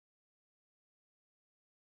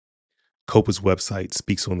COPA's website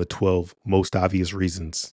speaks on the 12 most obvious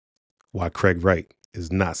reasons why Craig Wright is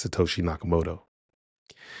not Satoshi Nakamoto.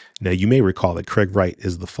 Now, you may recall that Craig Wright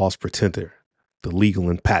is the false pretender, the legal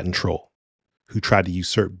and patent troll, who tried to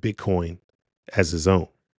usurp Bitcoin as his own,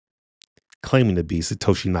 claiming to be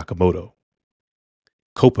Satoshi Nakamoto.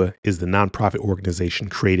 COPA is the nonprofit organization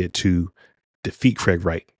created to defeat Craig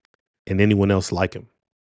Wright and anyone else like him.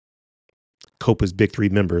 COPA's big three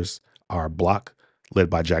members are Block, led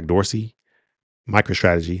by Jack Dorsey,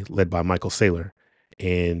 MicroStrategy, led by Michael Saylor,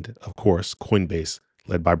 and, of course, Coinbase,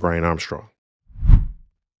 led by Brian Armstrong.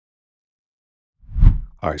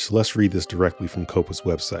 All right, so let's read this directly from COPA's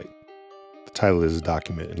website. The title is a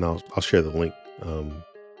document, and I'll share the link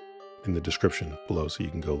in the description below so you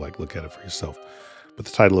can go look at it for yourself. But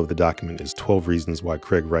the title of the document is 12 Reasons Why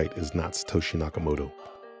Craig Wright is Not Satoshi Nakamoto,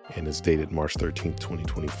 and it's dated March 13th,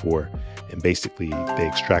 2024. And basically, they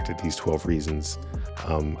extracted these 12 reasons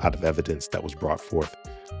out of evidence that was brought forth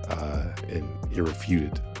and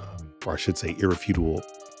irrefuted, or I should say irrefutable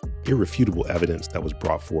evidence that was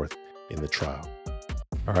brought forth in the trial.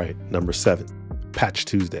 All right, number 7, Patch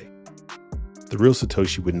Tuesday. The real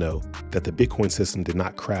Satoshi would know that the Bitcoin system did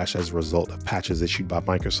not crash as a result of patches issued by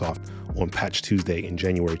Microsoft on Patch Tuesday in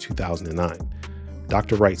January 2009.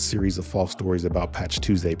 Dr. Wright's series of false stories about Patch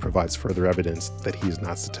Tuesday provides further evidence that he is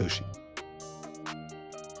not Satoshi.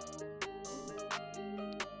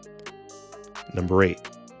 Number 8,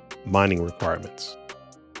 mining requirements.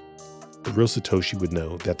 The real Satoshi would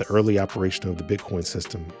know that the early operation of the Bitcoin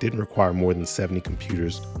system didn't require more than 70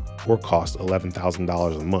 computers or cost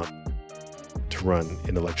 $11,000 a month to run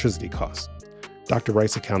in electricity costs. Dr.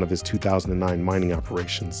 Wright's account of his 2009 mining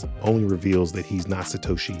operations only reveals that he's not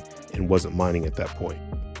Satoshi and wasn't mining at that point.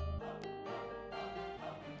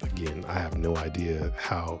 Again, I have no idea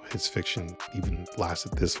how his fiction even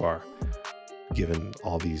lasted this far, given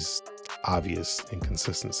all these obvious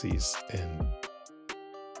inconsistencies and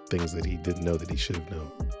things that he didn't know that he should have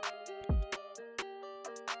known.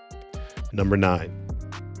 Number 9,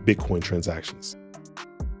 Bitcoin transactions.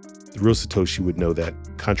 The real Satoshi would know that,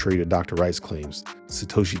 contrary to Dr. Wright's claims,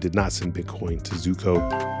 Satoshi did not send Bitcoin to Zuko,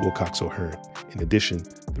 Wilcox, or Hearn. In addition,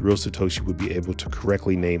 the real Satoshi would be able to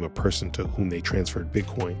correctly name a person to whom they transferred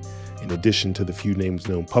Bitcoin, in addition to the few names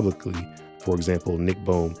known publicly, for example, Nick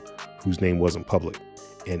Bohm, whose name wasn't public.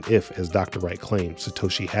 And if, as Dr. Wright claimed,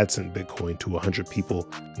 Satoshi had sent Bitcoin to 100 people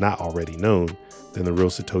not already known, then the real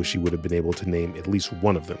Satoshi would have been able to name at least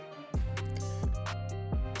one of them.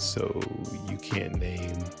 So you can't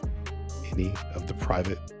name any of the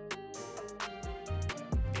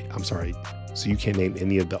so you can't name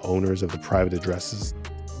any of the owners of the private addresses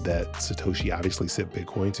that Satoshi obviously sent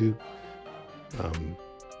Bitcoin to.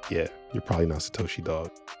 Yeah, you're probably not Satoshi,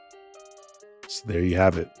 dog. So there you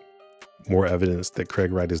have it. More evidence that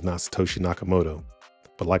Craig Wright is not Satoshi Nakamoto.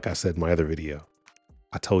 But like I said in my other video,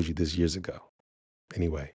 I told you this years ago.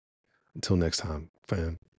 Anyway, until next time,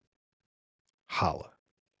 fam, holla.